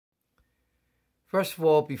First of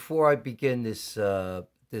all, before I begin this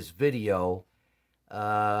video,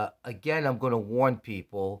 again, I'm going to warn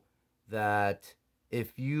people that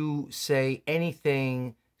if you say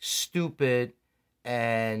anything stupid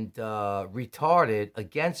and retarded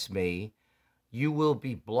against me, you will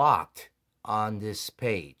be blocked on this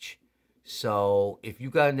page. So if you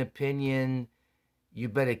got an opinion, you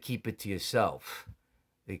better keep it to yourself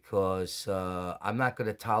because I'm not going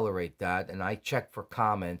to tolerate that. And I check for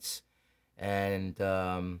comments, and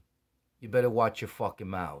you better watch your fucking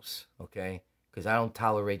mouths, okay? Because I don't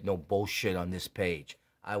tolerate no bullshit on this page.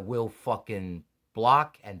 I will fucking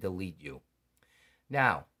block and delete you.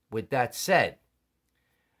 Now, with that said,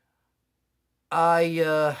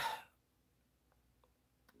 I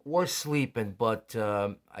was sleeping, but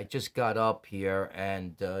I just got up here,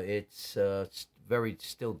 and it's very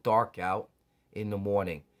still dark out in the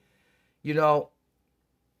morning. You know,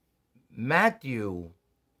 Matthew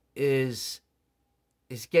is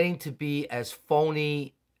getting to be as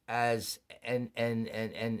phony as and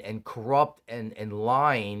corrupt and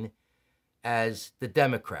lying as the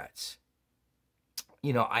Democrats.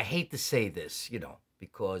 You know, I hate to say this,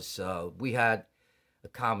 because we had a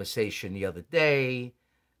conversation the other day,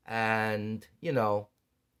 and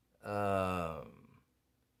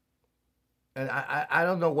and I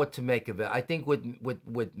don't know what to make of it. I think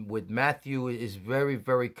with Matthew is very,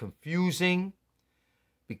 very confusing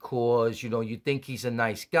because you think he's a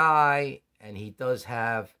nice guy and he does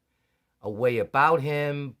have a way about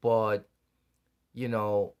him, but in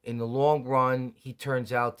the long run he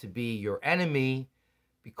turns out to be your enemy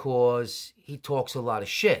because he talks a lot of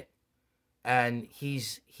shit and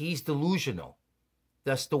he's delusional.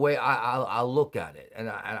 That's the way I'll look at it, and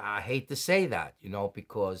I hate to say that,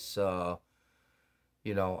 because I'm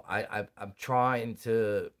trying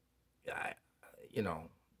to,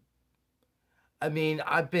 I mean,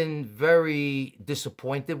 I've been very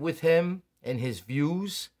disappointed with him and his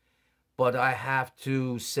views, but I have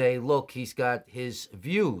to say, look, he's got his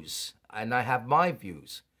views, and I have my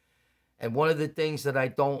views. And one of the things that I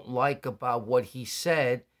don't like about what he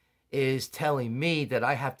said is telling me that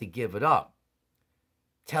I have to give it up,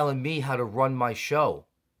 telling me how to run my show,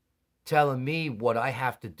 telling me what I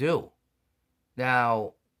have to do.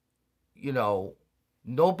 Now,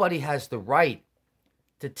 nobody has the right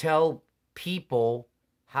to tell people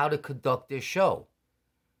how to conduct their show.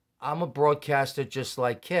 I'm a broadcaster just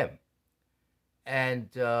like him. And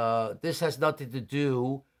this has nothing to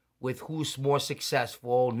do with who's more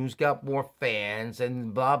successful and who's got more fans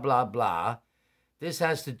and blah, blah, blah. This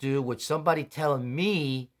has to do with somebody telling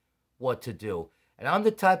me what to do. And I'm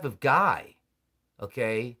the type of guy,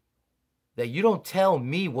 okay, that you don't tell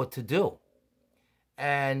me what to do.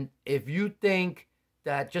 And if you think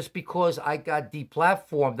that just because I got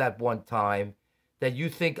deplatformed that one time, that you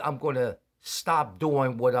think I'm going to stop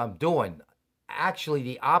doing what I'm doing, actually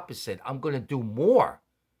the opposite. I'm going to do more,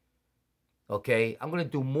 okay? I'm going to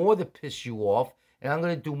do more to piss you off, and I'm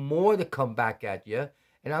going to do more to come back at you,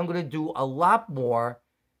 and I'm going to do a lot more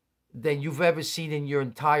than you've ever seen in your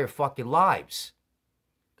entire fucking lives.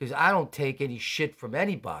 Because I don't take any shit from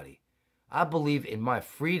anybody. I believe in my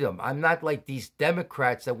freedom. I'm not like these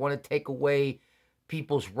Democrats that want to take away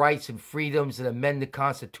people's rights and freedoms and amend the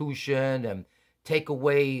Constitution and take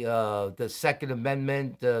away the Second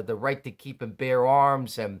Amendment, the right to keep and bear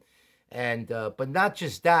arms, but not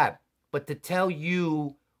just that, but to tell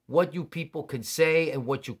you what you people can say and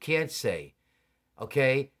what you can't say.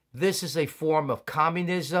 Okay, this is a form of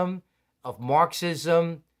communism, of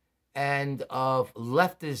Marxism, and of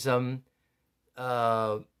leftism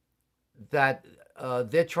that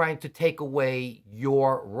they're trying to take away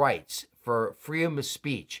your rights for freedom of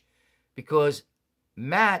speech, because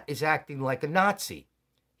Matt is acting like a Nazi.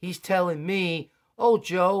 He's telling me, oh,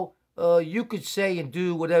 Joe, you could say and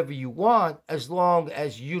do whatever you want as long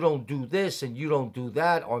as you don't do this and you don't do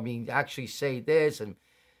that, or actually say this and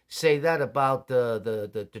say that about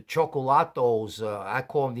the chocolatos. I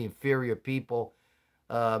call them the inferior people.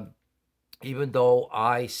 Even though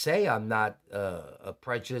I say I'm not a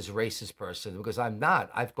prejudiced, racist person, because I'm not.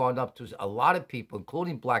 I've gone up to a lot of people,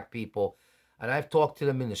 including black people, and I've talked to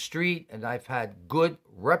them in the street, and I've had good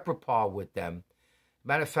repertoire with them.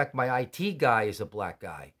 Matter of fact, my IT guy is a black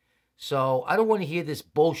guy. So I don't want to hear this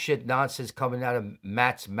bullshit nonsense coming out of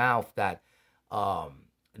Matt's mouth that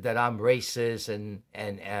that I'm racist and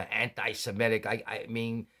anti-Semitic. I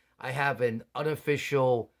mean, I have an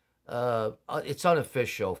unofficial, it's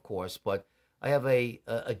unofficial, of course, but I have a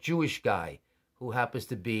Jewish guy who happens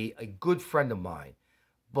to be a good friend of mine.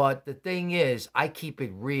 But the thing is, I keep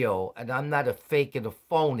it real, and I'm not a fake and a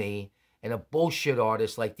phony and a bullshit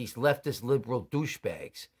artist like these leftist liberal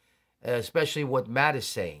douchebags. especially what Matt is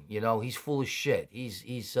saying. You know, he's full of shit.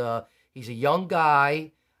 He's a young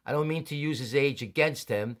guy. I don't mean to use his age against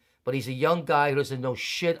him, but he's a young guy who doesn't know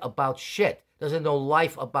shit about shit, doesn't know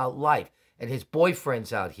life about life. And his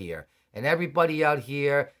boyfriend's out here, and everybody out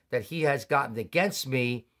here that he has gotten against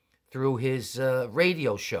me through his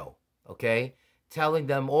radio show, okay? Telling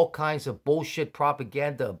them all kinds of bullshit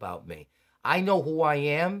propaganda about me. I know who I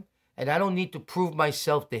am, and I don't need to prove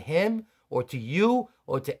myself to him or to you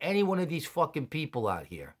or to any one of these fucking people out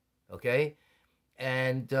here, okay?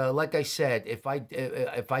 And like I said, if I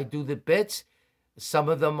do the bits, some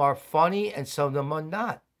of them are funny and some of them are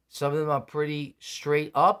not. Some of them are pretty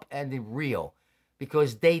straight up and real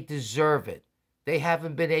because they deserve it. They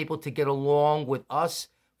haven't been able to get along with us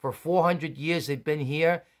for 400 years. They've been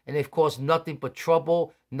here, and they've caused nothing but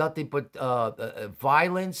trouble, nothing but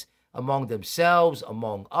violence among themselves,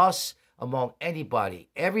 among us, among anybody.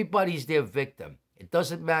 Everybody's their victim. It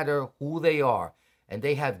doesn't matter who they are. And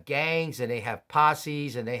they have gangs, and they have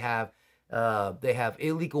posses, and they have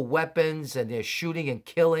illegal weapons, and they're shooting and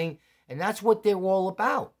killing. And that's what they're all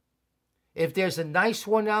about. If there's a nice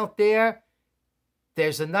one out there,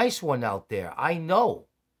 there's a nice one out there. I know.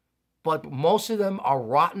 But most of them are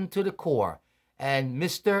rotten to the core. And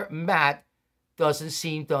Mr. Matt doesn't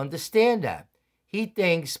seem to understand that. He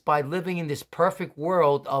thinks by living in this perfect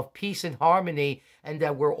world of peace and harmony and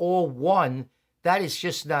that we're all one, that is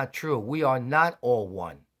just not true. We are not all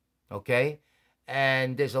one, okay?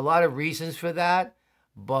 And there's a lot of reasons for that,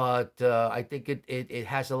 but I think it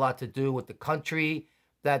has a lot to do with the country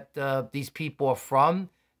that these people are from,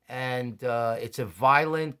 and it's a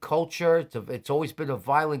violent culture. It's always been a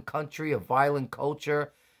violent country, a violent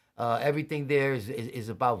culture. Everything there is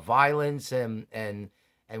about violence and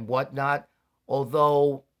whatnot.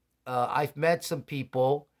 Although I've met some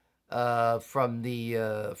people from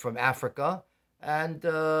Africa, and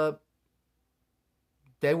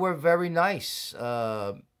they were very nice.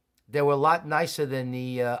 They were a lot nicer than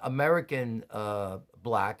the American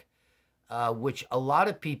black, which a lot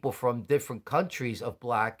of people from different countries of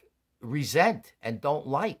black resent and don't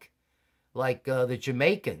like the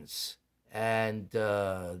Jamaicans and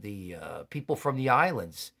the people from the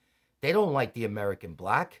islands. They don't like the American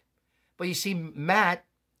black. But you see, Matt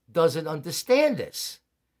doesn't understand this.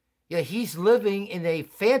 Yeah, he's living in a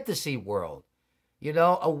fantasy world, you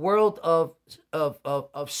know, a world of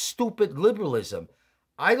stupid liberalism.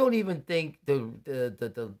 I don't even think the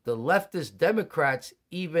leftist Democrats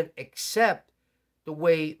even accept the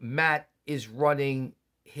way Matt is running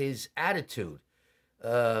his attitude.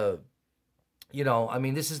 You know, I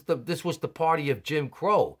mean, this was the party of Jim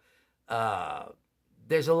Crow.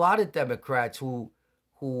 There's a lot of Democrats who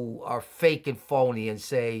are fake and phony and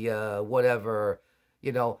say whatever,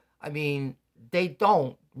 you know. I mean, they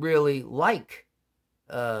don't really like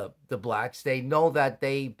the blacks. They know that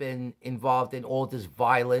they've been involved in all this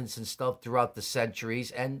violence and stuff throughout the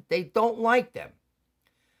centuries, and they don't like them.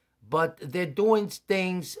 But they're doing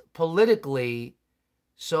things politically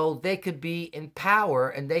so they could be in power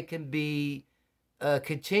and they can be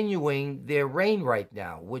continuing their reign right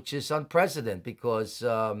now, which is unprecedented because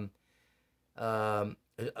you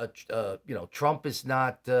know, Trump is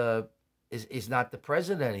not the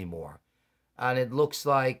president anymore, and it looks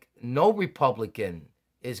like no Republican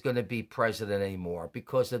is going to be president anymore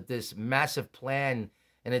because of this massive plan,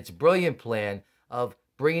 and its brilliant plan of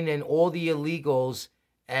bringing in all the illegals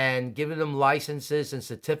and giving them licenses and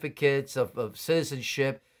certificates of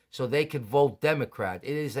citizenship so they can vote Democrat.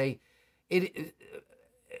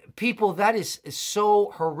 People, that is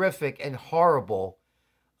so horrific and horrible.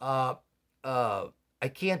 I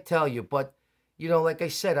can't tell you, but, you know, like I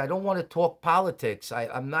said, I don't want to talk politics.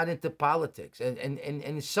 I'm not into politics. And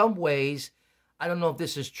in some ways, I don't know if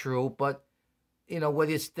this is true, but, you know,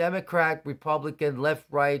 whether it's Democrat, Republican, left,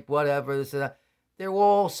 right, whatever, this and that, they're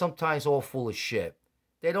all sometimes all full of shit.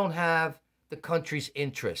 They don't have the country's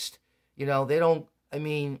interest. You know, they don't, I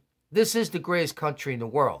mean, this is the greatest country in the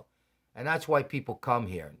world. And that's why people come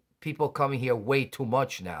here. People coming here way too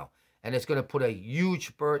much now. And it's going to put a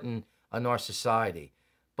huge burden on our society.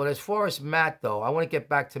 But as far as Matt, though, I want to get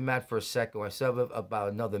back to Matt for a second. I still have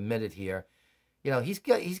about another minute here. You know, he's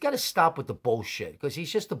got to stop with the bullshit, because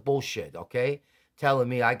he's just the bullshit, okay? Telling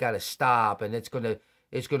me I got to stop and it's gonna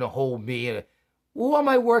hold me. Who am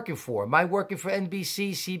I working for? Am I working for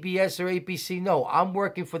NBC, CBS, or ABC? No, I'm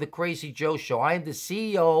working for the Crazy Joe Show. I am the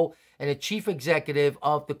CEO and the chief executive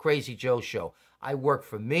of the Crazy Joe Show. I work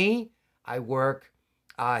for me. I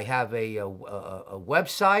have a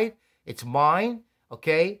website. It's mine,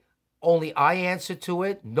 okay? Only I answer to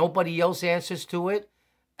it. Nobody else answers to it.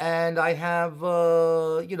 And I have,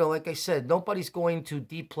 like I said, nobody's going to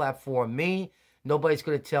deplatform me. Nobody's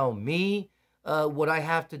going to tell me what I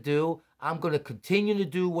have to do. I'm going to continue to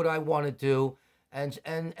do what I want to do, and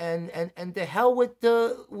the hell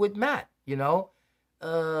with Matt.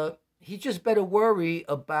 He just better worry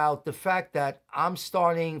about the fact that I'm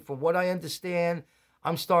starting, from what I understand,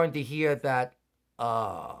 I'm starting to hear that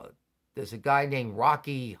there's a guy named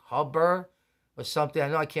Rocky Hubbard or something. I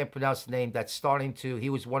know I can't pronounce the name. That's starting to. He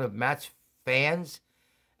was one of Matt's fans,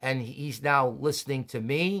 and he's now listening to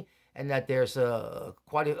me. And that there's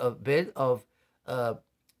quite a bit of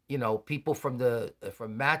people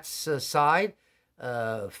from Matt's side,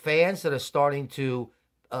 fans that are starting to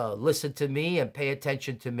listen to me and pay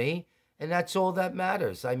attention to me, and that's all that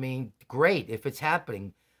matters. I mean, great if it's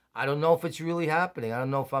happening. I don't know if it's really happening. I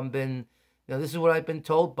don't know if I'm been. This is what I've been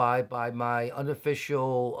told by my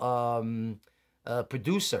unofficial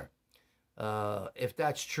producer. If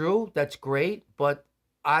that's true, that's great. But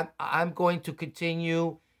I'm going to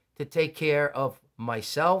continue to take care of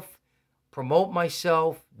myself, promote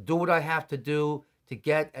myself, do what I have to do to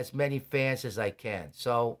get as many fans as I can.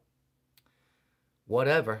 So,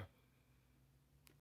 whatever.